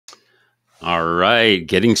All right,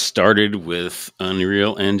 getting started with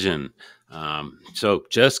Unreal Engine. So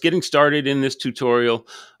just getting started in this tutorial.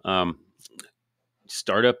 Um,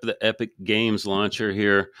 Start up the Epic Games launcher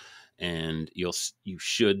here, and you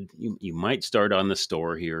might start on the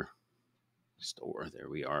store here. Store, there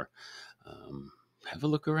we are. Have a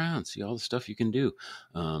look around, see all the stuff you can do.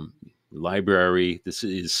 Library. This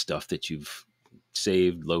is stuff that you've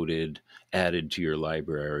saved, loaded, added to your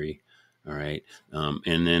library. All right,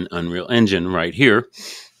 and then Unreal Engine right here.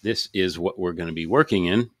 This is what we're going to be working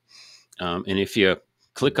in. And if you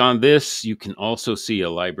click on this, you can also see a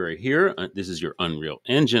library here. This is your Unreal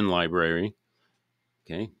Engine library.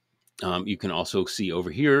 Okay. You can also see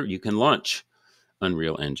over here, you can launch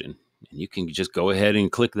Unreal Engine. And you can just go ahead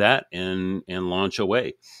and click that and launch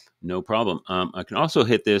away. No problem. I can also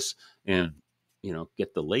hit this and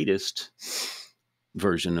get the latest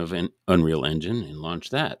version of an Unreal Engine and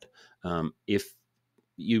launch that. If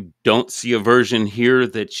you don't see a version here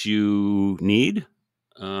that you need,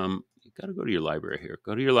 you got to go to your library here.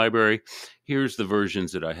 Go to your library. Here's the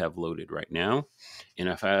versions that I have loaded right now. And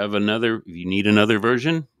if you need another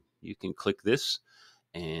version, you can click this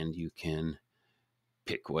and you can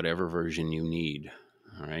pick whatever version you need.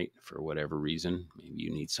 All right, for whatever reason, maybe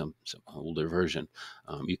you need some older version.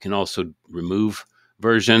 You can also remove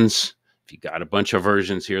versions. If you got a bunch of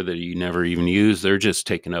versions here that you never even use, they're just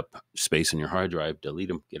taking up space in your hard drive. Delete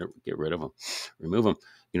them, get rid of them, remove them.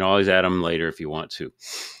 You can always add them later if you want to.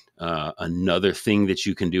 Another thing that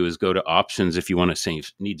you can do is go to options if you want to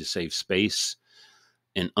need to save space,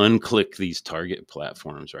 and unclick these target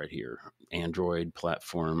platforms right here. Android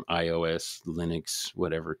platform, iOS, Linux,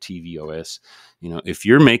 whatever, tvOS. If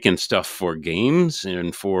you're making stuff for games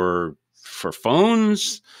and for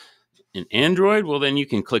phones and Android, well, then you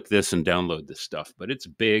can click this and download this stuff. But it's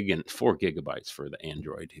big, and 4 gigabytes for the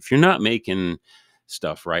Android. If you're not making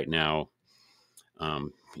stuff right now,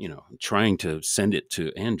 trying to send it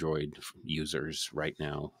to Android users right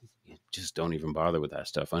now, just don't even bother with that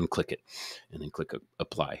stuff. Unclick it and then click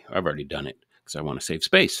apply. I've already done it because I want to save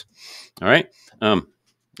space. All right.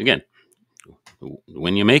 Again,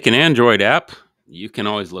 when you make an Android app, you can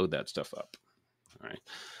always load that stuff up. All right.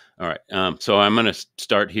 All right. So I'm going to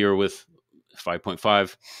start here with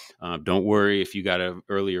 5.5. Don't worry if you got an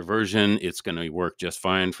earlier version, it's going to work just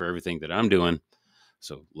fine for everything that I'm doing.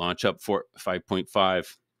 So launch up for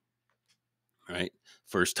 5.5. All right.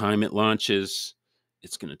 First time it launches,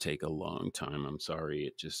 it's going to take a long time. I'm sorry.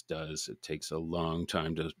 It just does. It takes a long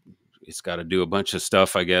time it's got to do a bunch of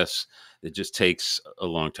stuff, I guess. It just takes a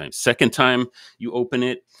long time. Second time you open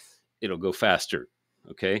it, it'll go faster.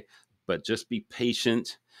 Okay. But just be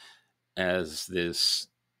patient as this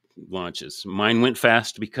launches. Mine went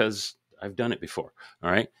fast because I've done it before. All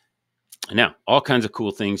right. Now, all kinds of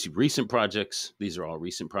cool things. Recent projects. These are all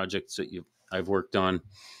recent projects that I've worked on.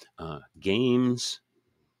 Games.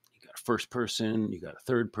 You got a first person. You got a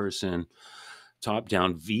third person.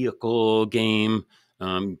 Top-down vehicle game.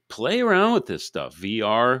 Play around with this stuff.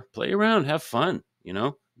 VR. Play around. Have fun.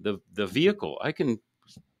 The vehicle.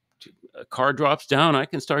 A car drops down. I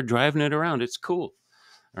can start driving it around. It's cool.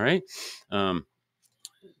 All right.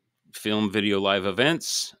 Film, video, live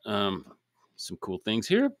events. Some cool things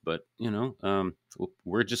here, but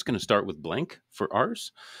we're just going to start with blank for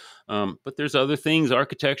ours. But there's other things,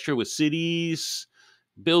 architecture with cities,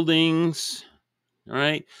 buildings. All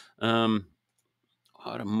right.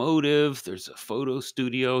 Automotive. There's a photo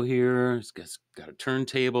studio here. It's got a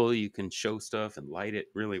turntable. You can show stuff and light it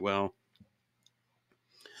really well.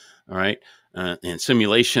 All right. And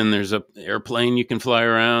simulation. There's a airplane you can fly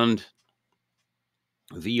around.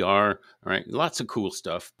 VR. All right. Lots of cool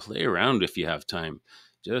stuff. Play around if you have time.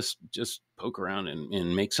 Just poke around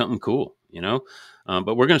and make something cool,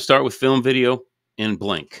 but we're going to start with film, video, and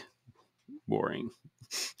blank. Boring.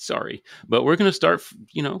 Sorry, but we're going to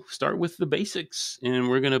start with the basics, and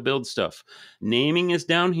we're going to build stuff. Naming is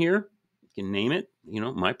down here. You can name it.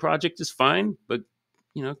 My project is fine, but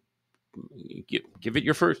give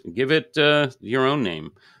it your own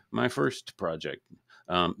name. My first project.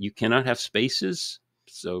 You cannot have spaces,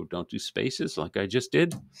 so don't do spaces like I just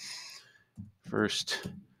did. First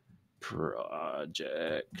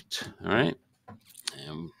project. All right.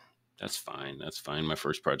 That's fine. My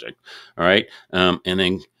first project. All right. And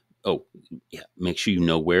then, make sure you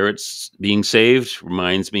know where it's being saved.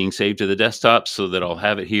 Mine's being saved to the desktop so that I'll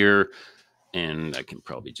have it here, and I can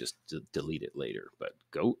probably just delete it later. But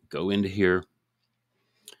go into here.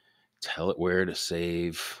 Tell it where to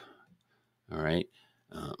save. All right.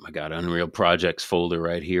 I got Unreal Projects folder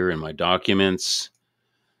right here in my documents.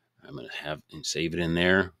 I'm going to have and save it in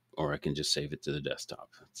there, or I can just save it to the desktop.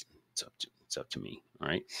 It's up to me. All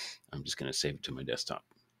right. I'm just going to save it to my desktop.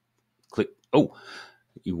 Click. Oh,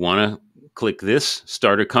 you want to click this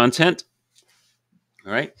starter content.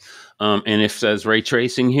 All right. And if it says ray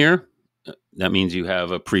tracing here, that means you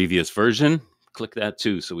have a previous version. Click that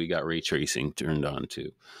too. So we got ray tracing turned on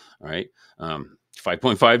too. All right.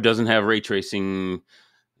 5.5 doesn't have ray tracing,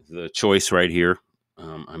 the choice right here.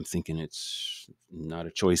 I'm thinking it's not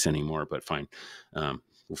a choice anymore, but fine.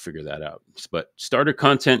 We'll figure that out. But starter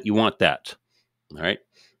content, you want that. All right.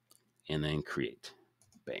 And then create.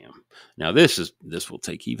 Bam. Now this will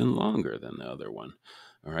take even longer than the other one.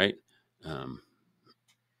 All right.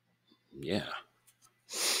 Yeah.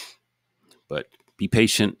 But be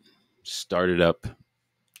patient, start it up,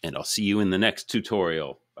 and I'll see you in the next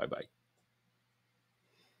tutorial. Bye-bye.